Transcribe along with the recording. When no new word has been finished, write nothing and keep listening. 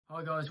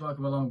Hi guys,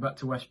 welcome along back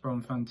to West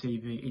Brom Fan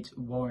TV. It's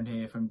Warren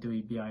here from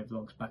WBA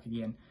Vlogs back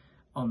again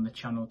on the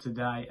channel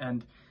today.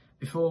 And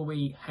before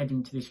we head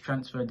into this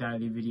transfer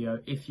daily video,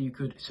 if you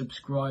could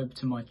subscribe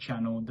to my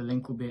channel, the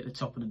link will be at the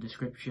top of the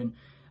description.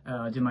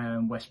 I do my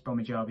own West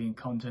Bromwich Albion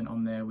content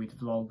on there with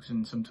vlogs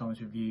and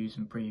sometimes reviews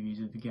and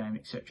previews of the game,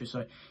 etc.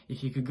 So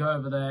if you could go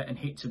over there and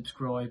hit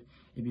subscribe,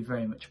 it'd be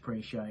very much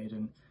appreciated.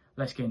 And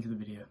let's get into the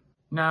video.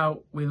 Now,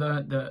 we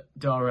learnt that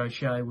Dara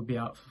O'Shea would be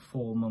out for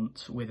 4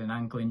 months with an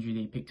ankle injury that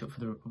he picked up for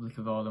the Republic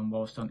of Ireland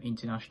whilst on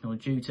international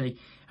duty.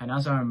 And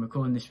as I am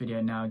recording this video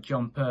now,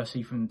 John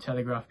Percy from The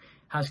Telegraph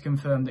has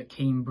confirmed that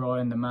Kean,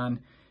 Bryan, the man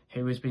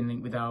who has been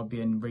linked with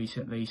Albion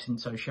recently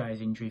since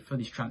O'Shea's injury for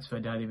this transfer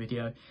daily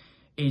video,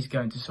 is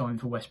going to sign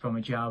for West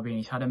Bromwich Albion.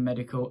 He's had a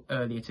medical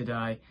earlier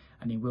today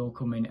and he will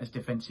come in as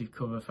defensive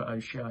cover for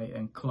O'Shea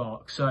and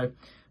Clark. So I'm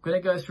going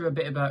to go through a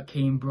bit about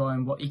Kean,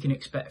 Bryan, what you can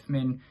expect from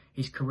in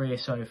his career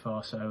so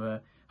far. So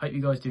hope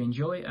you guys do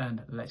enjoy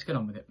and let's get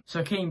on with it.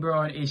 So Kean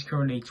Bryan is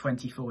currently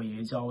 24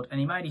 years old and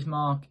he made his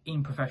mark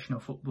in professional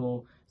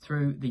football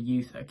through the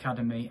youth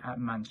academy at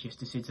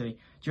Manchester City.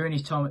 During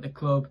his time at the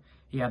club,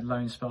 he had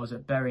loan spells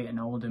at Bury and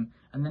Oldham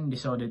and then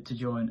decided to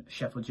join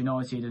Sheffield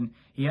United, and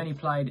he only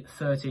played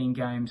 13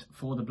 games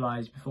for the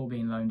Blades before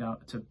being loaned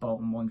out to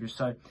Bolton Wanderers.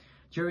 So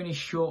during his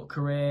short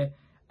career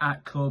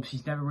at clubs,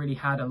 he's never really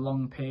had a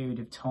long period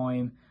of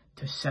time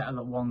to settle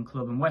at one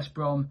club, and West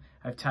Brom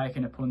have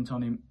taken a punt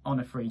on him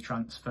on a free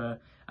transfer.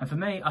 And for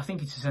me, I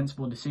think it's a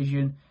sensible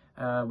decision.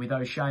 With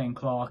O'Shea and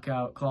Clark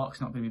out, Clark's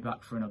not going to be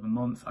back for another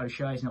month.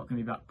 O'Shea's not going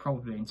to be back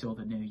probably until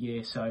the new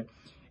year, so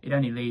it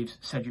only leaves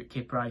Cedric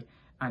Kipre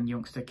and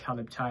youngster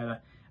Caleb Taylor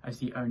as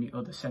the only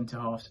other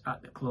centre-halves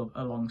at the club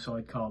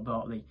alongside Carl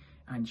Bartley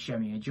and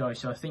Shemi Ajayi.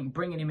 So I think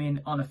bringing him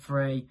in on a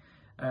free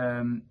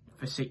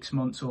for 6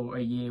 months or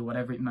a year,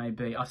 whatever it may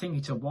be, I think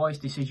it's a wise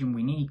decision.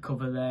 We need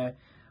cover there.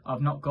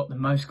 I've not got the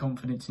most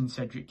confidence in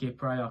Cedric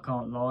Kipre, I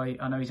can't lie.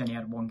 I know he's only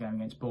had one game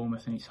against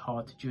Bournemouth and it's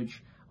hard to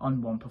judge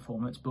on one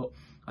performance, but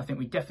I think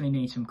we definitely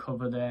need some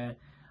cover there.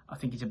 I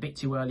think it's a bit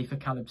too early for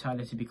Caleb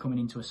Taylor to be coming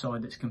into a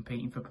side that's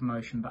competing for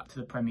promotion back to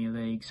the Premier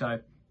League. So,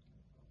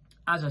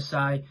 as I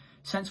say,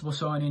 sensible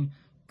signing,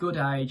 good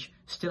age,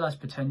 still has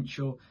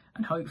potential,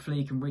 and hopefully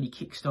he can really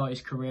kickstart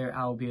his career at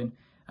Albion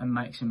and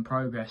make some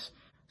progress.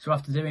 So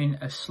after doing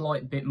a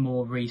slight bit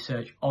more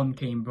research on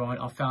Kean Bryan,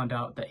 I found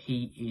out that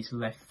he is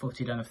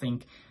left-footed, and I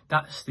think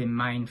that's the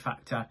main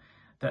factor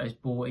that has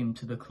brought him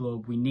to the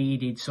club. We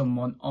needed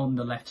someone on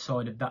the left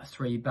side of that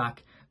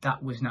three-back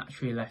that was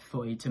naturally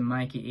left-footed to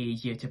make it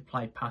easier to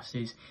play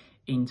passes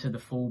into the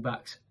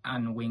fullbacks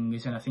and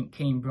wingers. And I think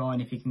Kean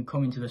Bryan, if he can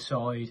come into the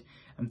side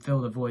and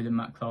fill the void that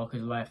Matt Clark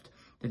has left,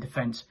 the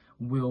defence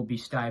will be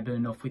stable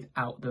enough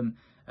without them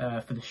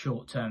for the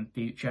short-term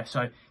future.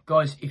 So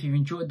guys, if you've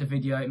enjoyed the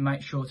video,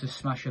 make sure to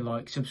smash a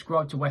like,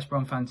 subscribe to West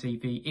Brom Fan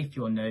TV if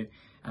you're new,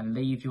 and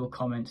leave your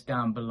comments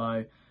down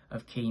below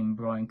of Kean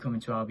Bryan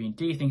coming to Albion.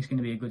 Do you think it's going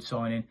to be a good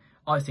signing?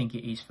 I think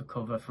it is for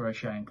cover for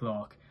O'Shea and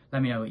Clark.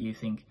 Let me know what you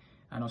think,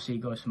 and I'll see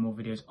you guys for more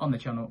videos on the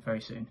channel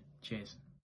very soon. Cheers.